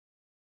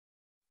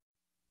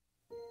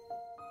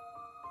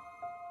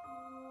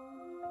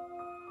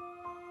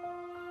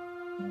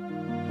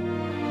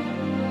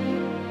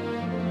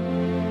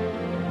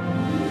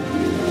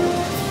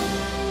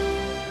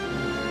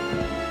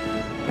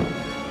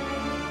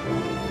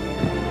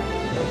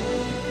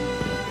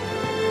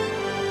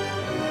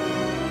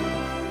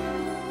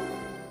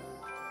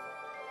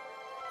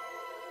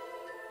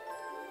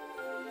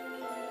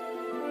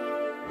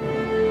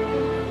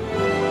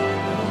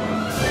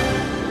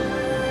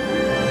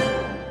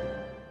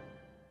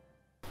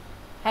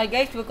Hi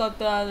guys, welcome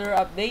to another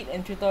update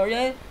and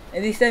tutorial.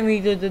 And this time we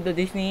do the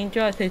Disney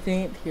intro as I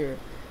sing it here.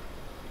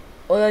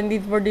 All I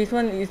need for this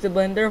one is the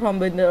Blender from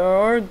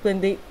Blender.org,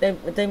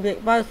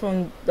 template files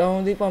from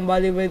download from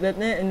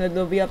Bollywood.net, and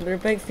Adobe After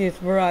Effects is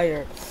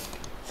Varier.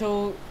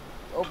 So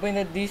open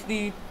the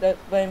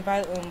Disney.blend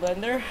file in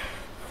Blender.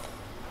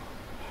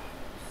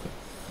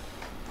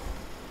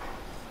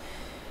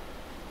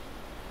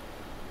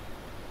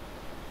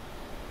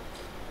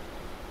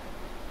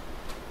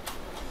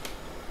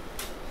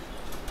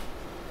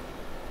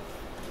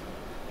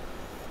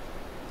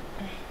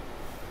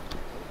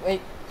 Wait,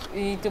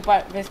 we need to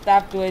press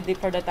tab to edit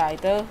for the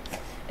title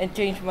and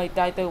change my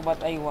title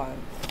what I want.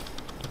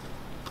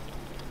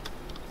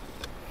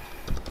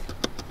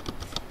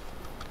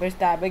 Press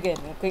tab again,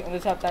 click on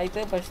the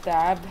subtitle, press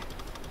tab,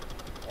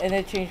 and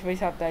then change my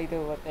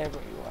subtitle whatever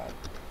you want.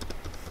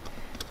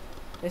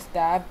 Press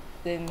tab,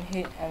 then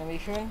hit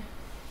animation.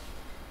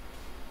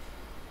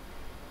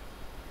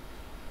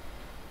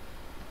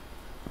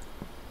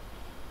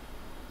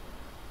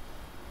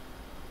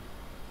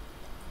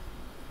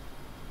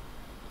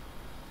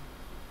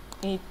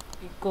 It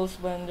equals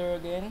Blender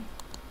again.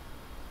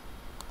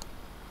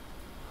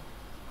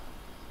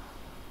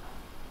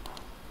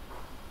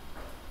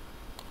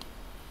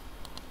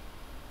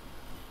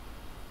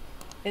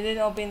 And then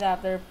open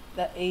the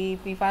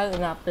AEP file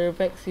in After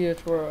Effects used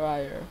for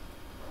Varier.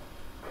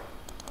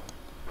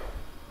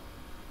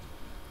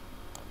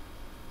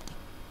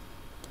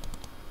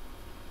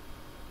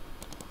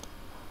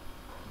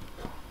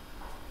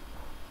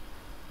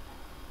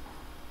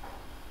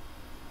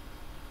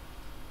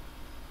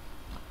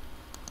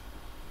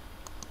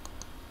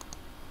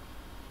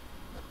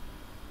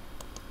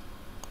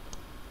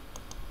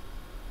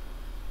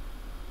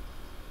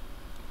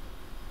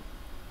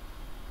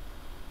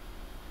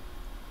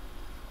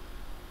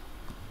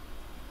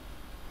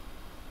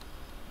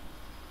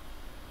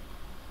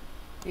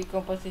 Click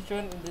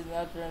composition and then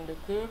outrun the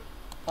curve.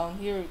 Down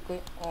here,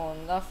 click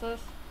on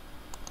losses.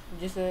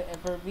 Just a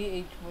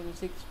FRB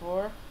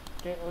H.64.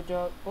 Check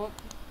audio output.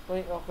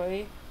 Click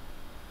OK.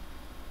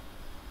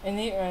 And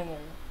hit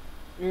render.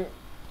 Your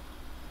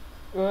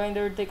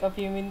render take a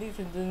few minutes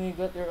and then you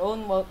got your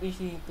own Walt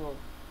Disney Intro.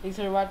 Thanks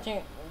for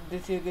watching.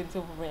 This is again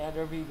soon for my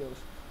other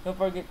videos. Don't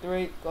forget to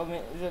rate,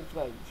 comment, and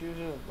subscribe. See you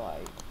soon.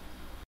 Bye.